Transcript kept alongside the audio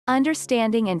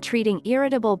Understanding and treating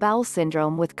irritable bowel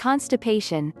syndrome with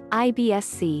constipation,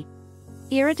 IBS-C.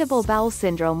 Irritable bowel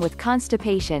syndrome with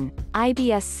constipation,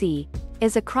 IBS-C,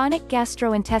 is a chronic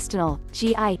gastrointestinal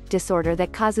 (GI) disorder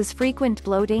that causes frequent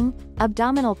bloating,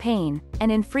 abdominal pain,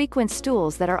 and infrequent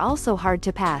stools that are also hard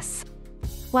to pass.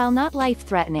 While not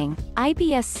life-threatening,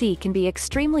 IBS-C can be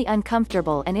extremely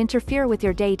uncomfortable and interfere with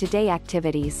your day-to-day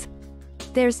activities.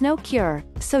 There's no cure,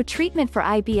 so treatment for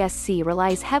IBS-C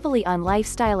relies heavily on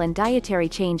lifestyle and dietary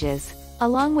changes,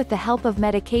 along with the help of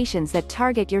medications that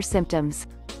target your symptoms.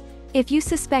 If you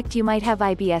suspect you might have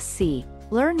IBS-C,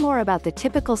 learn more about the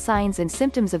typical signs and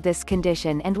symptoms of this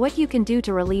condition and what you can do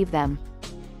to relieve them.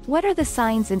 What are the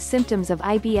signs and symptoms of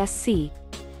IBS-C?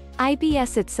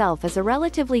 IBS itself is a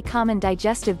relatively common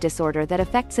digestive disorder that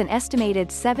affects an estimated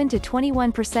 7 to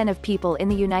 21% of people in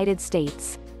the United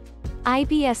States.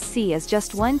 IBS-C is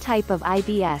just one type of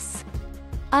IBS.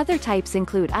 Other types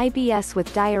include IBS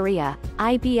with diarrhea,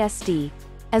 IBS-D,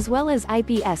 as well as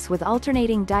IBS with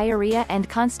alternating diarrhea and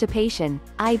constipation,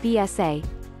 IBS-A.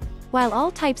 While all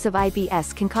types of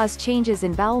IBS can cause changes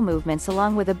in bowel movements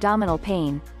along with abdominal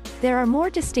pain, there are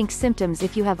more distinct symptoms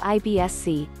if you have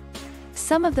IBS-C.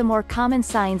 Some of the more common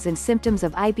signs and symptoms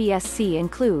of IBS-C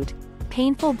include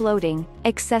painful bloating,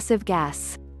 excessive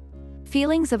gas,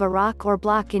 feelings of a rock or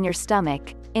block in your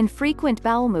stomach, infrequent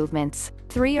bowel movements,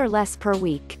 3 or less per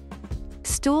week,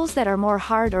 stools that are more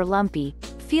hard or lumpy,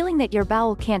 feeling that your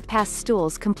bowel can't pass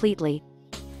stools completely.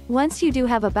 Once you do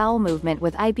have a bowel movement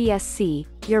with IBS-C,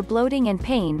 your bloating and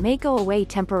pain may go away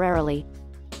temporarily.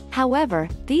 However,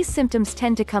 these symptoms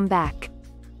tend to come back.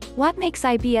 What makes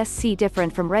IBS-C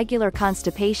different from regular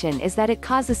constipation is that it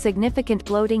causes significant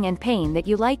bloating and pain that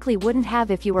you likely wouldn't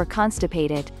have if you were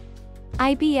constipated.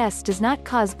 IBS does not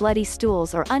cause bloody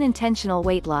stools or unintentional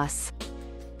weight loss.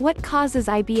 What causes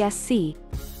IBS-C?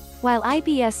 While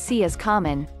IBS-C is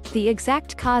common, the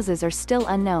exact causes are still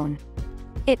unknown.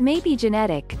 It may be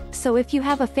genetic, so if you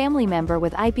have a family member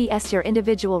with IBS, your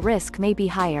individual risk may be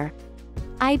higher.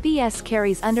 IBS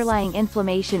carries underlying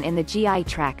inflammation in the GI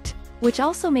tract, which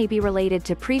also may be related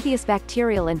to previous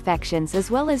bacterial infections as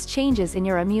well as changes in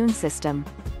your immune system.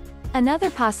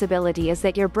 Another possibility is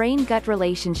that your brain-gut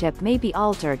relationship may be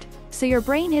altered, so your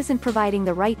brain isn't providing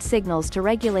the right signals to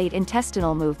regulate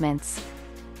intestinal movements.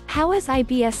 How is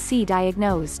IBS-C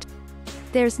diagnosed?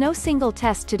 There's no single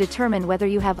test to determine whether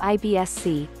you have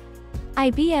IBS-C.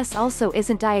 IBS also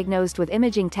isn't diagnosed with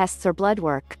imaging tests or blood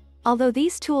work, although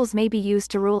these tools may be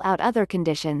used to rule out other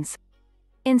conditions.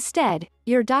 Instead,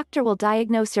 your doctor will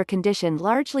diagnose your condition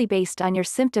largely based on your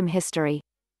symptom history.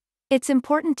 It's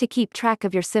important to keep track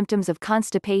of your symptoms of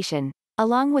constipation,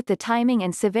 along with the timing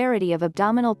and severity of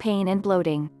abdominal pain and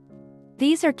bloating.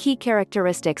 These are key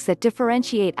characteristics that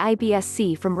differentiate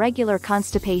IBS-C from regular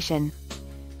constipation.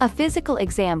 A physical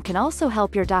exam can also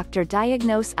help your doctor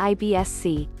diagnose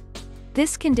IBS-C.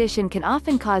 This condition can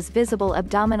often cause visible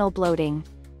abdominal bloating.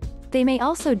 They may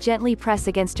also gently press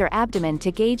against your abdomen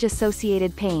to gauge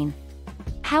associated pain.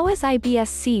 How is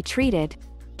IBS-C treated?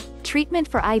 Treatment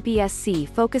for IBS-C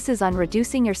focuses on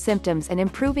reducing your symptoms and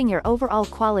improving your overall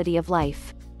quality of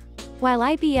life. While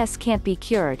IBS can't be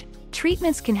cured,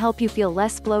 treatments can help you feel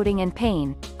less bloating and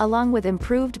pain, along with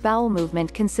improved bowel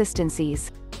movement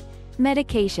consistencies.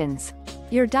 Medications.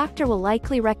 Your doctor will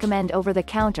likely recommend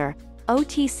over-the-counter,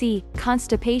 OTC,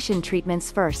 constipation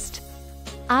treatments first.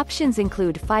 Options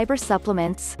include fiber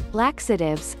supplements,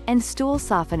 laxatives, and stool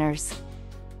softeners.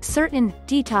 Certain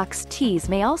detox teas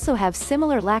may also have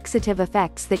similar laxative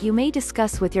effects that you may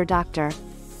discuss with your doctor.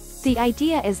 The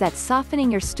idea is that softening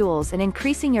your stools and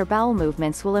increasing your bowel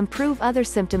movements will improve other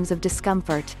symptoms of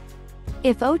discomfort.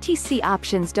 If OTC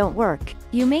options don't work,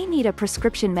 you may need a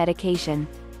prescription medication.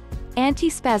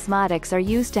 Antispasmodics are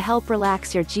used to help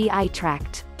relax your GI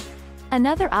tract.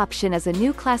 Another option is a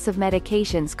new class of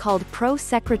medications called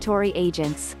pro-secretory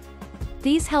agents.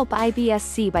 These help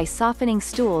IBS-C by softening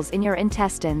stools in your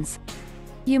intestines.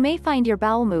 You may find your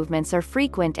bowel movements are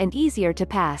frequent and easier to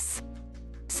pass.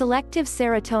 Selective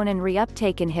serotonin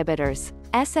reuptake inhibitors,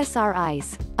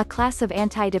 SSRIs, a class of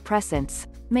antidepressants,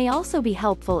 may also be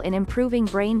helpful in improving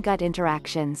brain-gut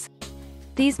interactions.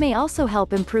 These may also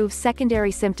help improve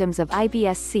secondary symptoms of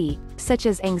IBS-C, such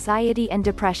as anxiety and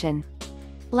depression.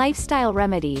 Lifestyle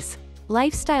remedies.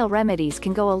 Lifestyle remedies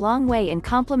can go a long way in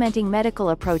complementing medical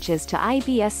approaches to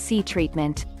IBS-C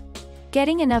treatment.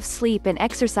 Getting enough sleep and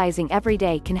exercising every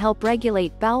day can help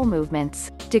regulate bowel movements,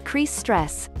 decrease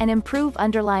stress, and improve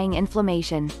underlying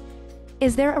inflammation.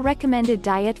 Is there a recommended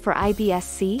diet for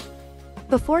IBS-C?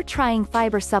 Before trying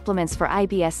fiber supplements for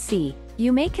IBS-C,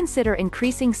 you may consider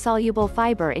increasing soluble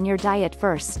fiber in your diet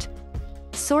first.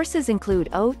 Sources include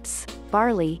oats,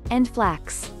 barley, and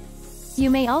flax. You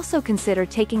may also consider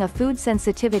taking a food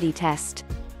sensitivity test.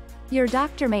 Your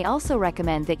doctor may also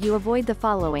recommend that you avoid the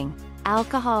following: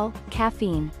 alcohol,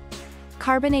 caffeine,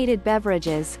 carbonated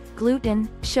beverages, gluten,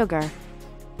 sugar.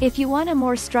 If you want a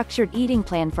more structured eating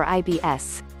plan for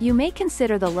IBS, you may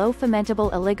consider the low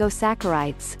fermentable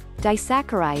oligosaccharides,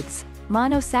 disaccharides,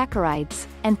 monosaccharides,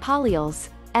 and polyols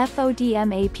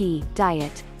 (FODMAP)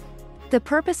 diet. The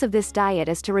purpose of this diet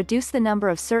is to reduce the number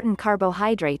of certain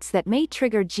carbohydrates that may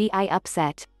trigger GI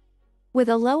upset. With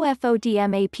a low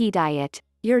FODMAP diet,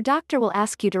 your doctor will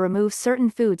ask you to remove certain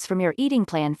foods from your eating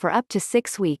plan for up to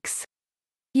 6 weeks.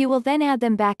 You will then add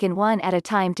them back in one at a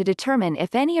time to determine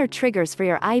if any are triggers for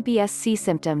your IBS-C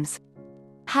symptoms.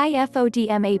 High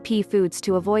FODMAP foods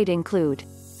to avoid include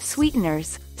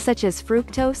sweeteners, such as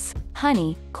fructose,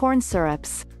 honey, corn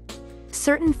syrups.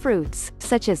 Certain fruits,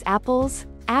 such as apples,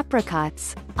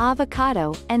 apricots,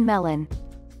 avocado, and melon.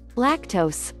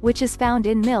 Lactose, which is found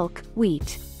in milk,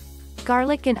 wheat.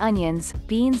 Garlic and onions,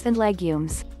 beans and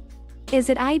legumes. Is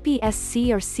it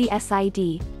IBS-C or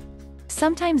CSID?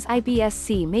 Sometimes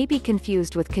IBS-C may be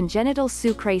confused with congenital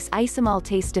sucrase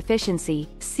isomaltase deficiency,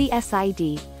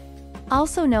 CSID.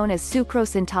 Also known as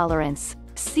sucrose intolerance,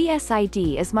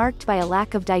 CSID is marked by a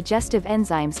lack of digestive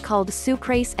enzymes called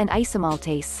sucrase and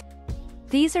isomaltase.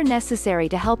 These are necessary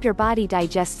to help your body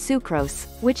digest sucrose,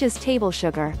 which is table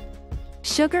sugar.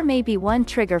 Sugar may be one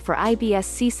trigger for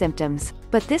IBS-C symptoms,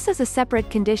 but this is a separate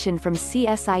condition from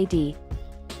CSID.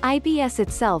 IBS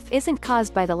itself isn't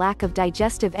caused by the lack of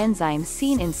digestive enzymes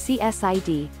seen in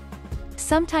CSID.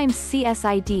 Sometimes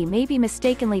CSID may be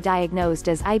mistakenly diagnosed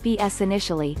as IBS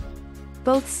initially.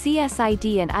 Both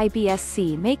CSID and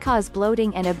IBS-C may cause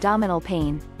bloating and abdominal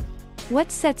pain.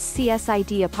 What sets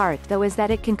CSID apart though is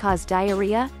that it can cause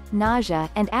diarrhea, nausea,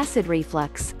 and acid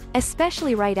reflux,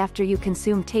 especially right after you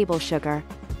consume table sugar.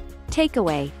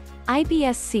 Takeaway: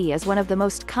 IBS-C is one of the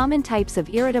most common types of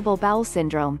irritable bowel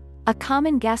syndrome, a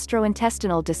common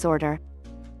gastrointestinal disorder.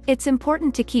 It's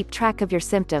important to keep track of your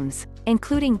symptoms,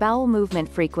 including bowel movement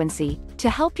frequency, to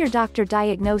help your doctor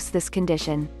diagnose this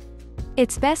condition.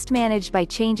 It's best managed by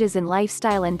changes in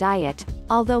lifestyle and diet,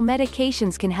 although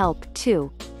medications can help,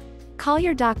 too. Call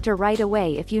your doctor right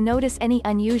away if you notice any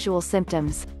unusual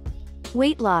symptoms.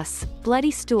 Weight loss,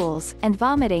 bloody stools, and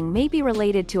vomiting may be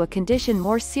related to a condition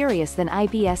more serious than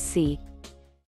IBS-C.